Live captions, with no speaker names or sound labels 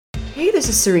Hey, this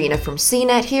is Serena from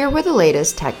CNET here with the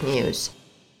latest tech news.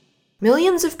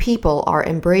 Millions of people are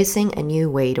embracing a new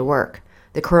way to work.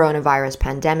 The coronavirus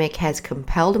pandemic has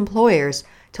compelled employers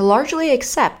to largely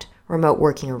accept remote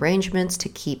working arrangements to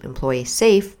keep employees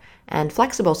safe and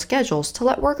flexible schedules to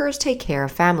let workers take care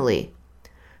of family.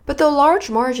 But though large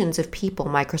margins of people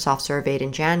Microsoft surveyed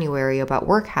in January about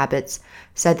work habits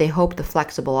said they hope the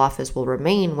flexible office will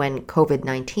remain when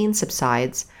COVID-19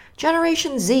 subsides,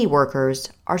 Generation Z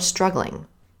workers are struggling.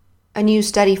 A new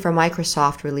study from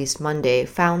Microsoft released Monday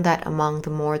found that among the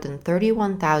more than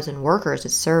 31,000 workers it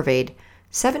surveyed,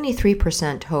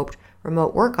 73% hoped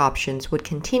remote work options would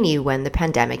continue when the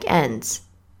pandemic ends.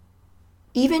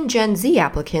 Even Gen Z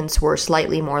applicants were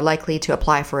slightly more likely to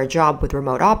apply for a job with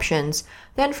remote options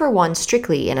than for one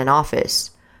strictly in an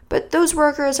office. But those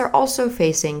workers are also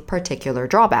facing particular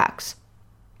drawbacks.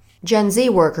 Gen Z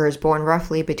workers born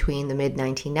roughly between the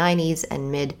mid-1990s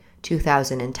and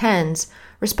mid-2010s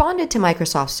responded to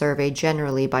Microsoft's survey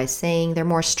generally by saying they're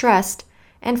more stressed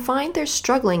and find they're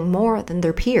struggling more than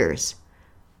their peers.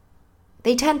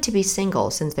 They tend to be single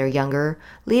since they're younger,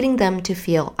 leading them to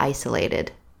feel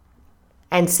isolated.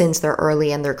 And since they're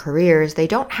early in their careers, they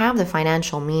don't have the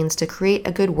financial means to create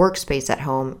a good workspace at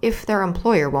home if their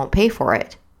employer won't pay for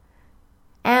it.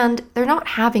 And they're not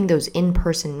having those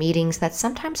in-person meetings that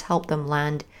sometimes help them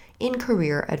land in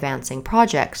career-advancing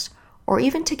projects, or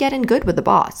even to get in good with the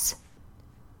boss.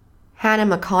 Hannah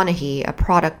McConaughey, a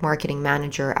product marketing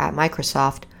manager at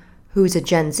Microsoft, who's a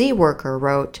Gen Z worker,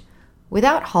 wrote,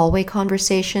 "Without hallway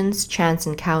conversations, chance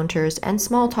encounters, and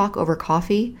small talk over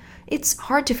coffee, it's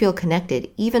hard to feel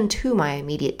connected even to my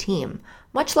immediate team,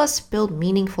 much less build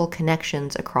meaningful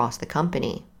connections across the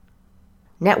company."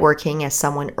 Networking as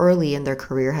someone early in their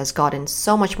career has gotten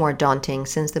so much more daunting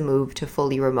since the move to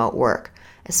fully remote work,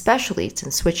 especially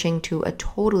since switching to a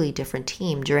totally different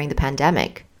team during the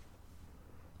pandemic.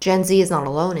 Gen Z is not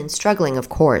alone in struggling, of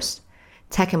course.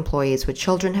 Tech employees with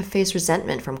children have faced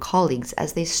resentment from colleagues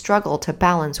as they struggle to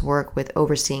balance work with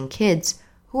overseeing kids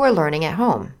who are learning at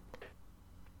home.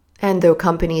 And though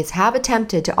companies have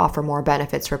attempted to offer more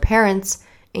benefits for parents,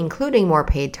 including more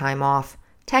paid time off,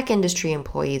 tech industry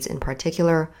employees in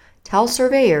particular tell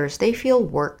surveyors they feel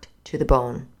worked to the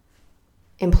bone.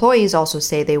 Employees also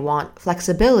say they want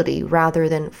flexibility rather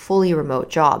than fully remote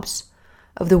jobs.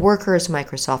 Of the workers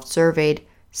Microsoft surveyed,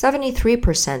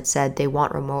 73% said they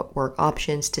want remote work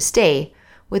options to stay,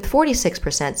 with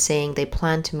 46% saying they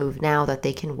plan to move now that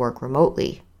they can work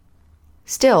remotely.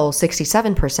 Still,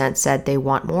 67% said they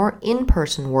want more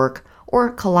in-person work or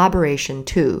collaboration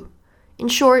too. In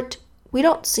short, we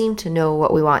don't seem to know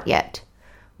what we want yet,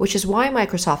 which is why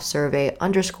Microsoft's survey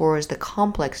underscores the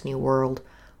complex new world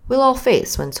we'll all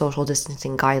face when social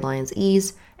distancing guidelines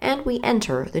ease and we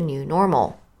enter the new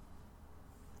normal.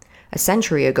 A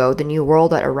century ago, the new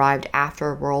world that arrived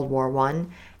after World War I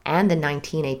and the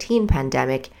 1918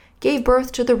 pandemic gave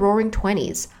birth to the Roaring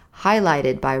Twenties,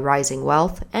 highlighted by rising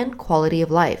wealth and quality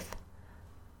of life.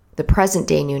 The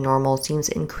present-day new normal seems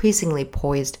increasingly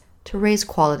poised to raise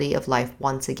quality of life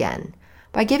once again,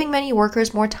 by giving many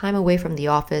workers more time away from the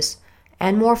office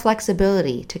and more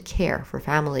flexibility to care for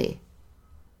family.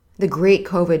 The great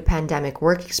COVID pandemic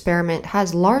work experiment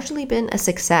has largely been a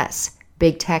success.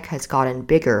 Big tech has gotten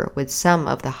bigger with some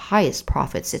of the highest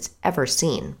profits it's ever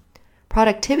seen.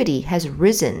 Productivity has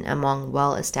risen among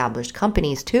well-established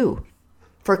companies too.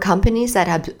 For companies that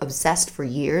have obsessed for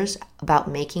years about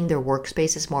making their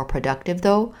workspaces more productive,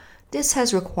 though, this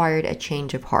has required a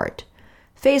change of heart.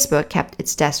 Facebook kept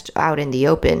its desks out in the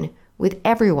open, with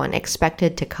everyone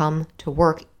expected to come to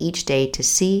work each day to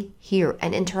see, hear,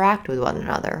 and interact with one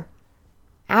another.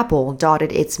 Apple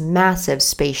dotted its massive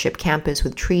spaceship campus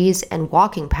with trees and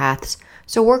walking paths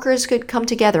so workers could come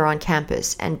together on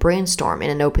campus and brainstorm in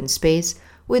an open space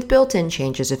with built-in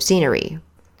changes of scenery.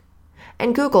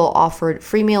 And Google offered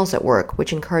free meals at work,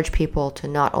 which encouraged people to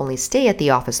not only stay at the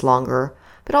office longer,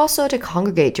 but also to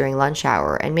congregate during lunch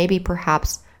hour and maybe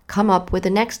perhaps come up with the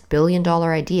next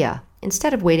billion-dollar idea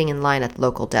instead of waiting in line at the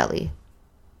local deli.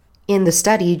 In the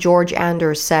study, George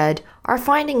Anders said, "Our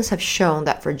findings have shown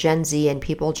that for Gen Z and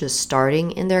people just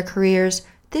starting in their careers,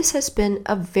 this has been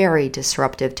a very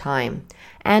disruptive time."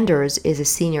 Anders is a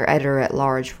senior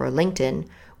editor-at-large for LinkedIn,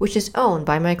 which is owned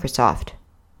by Microsoft.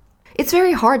 It's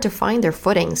very hard to find their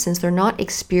footing since they're not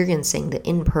experiencing the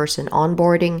in-person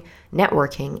onboarding,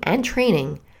 networking, and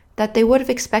training that they would have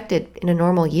expected in a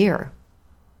normal year.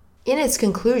 In its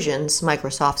conclusions,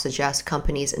 Microsoft suggests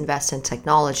companies invest in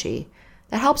technology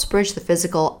that helps bridge the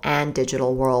physical and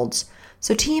digital worlds,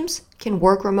 so teams can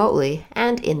work remotely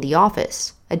and in the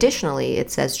office. Additionally,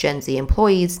 it says Gen Z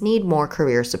employees need more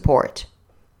career support.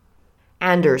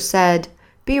 Anders said,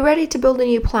 "Be ready to build a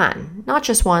new plan, not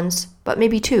just once, but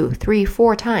maybe 2, 3,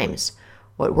 4 times.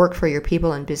 What worked for your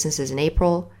people and businesses in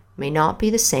April may not be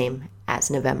the same as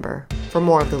November." For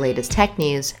more of the latest tech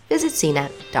news, visit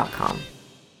cnet.com.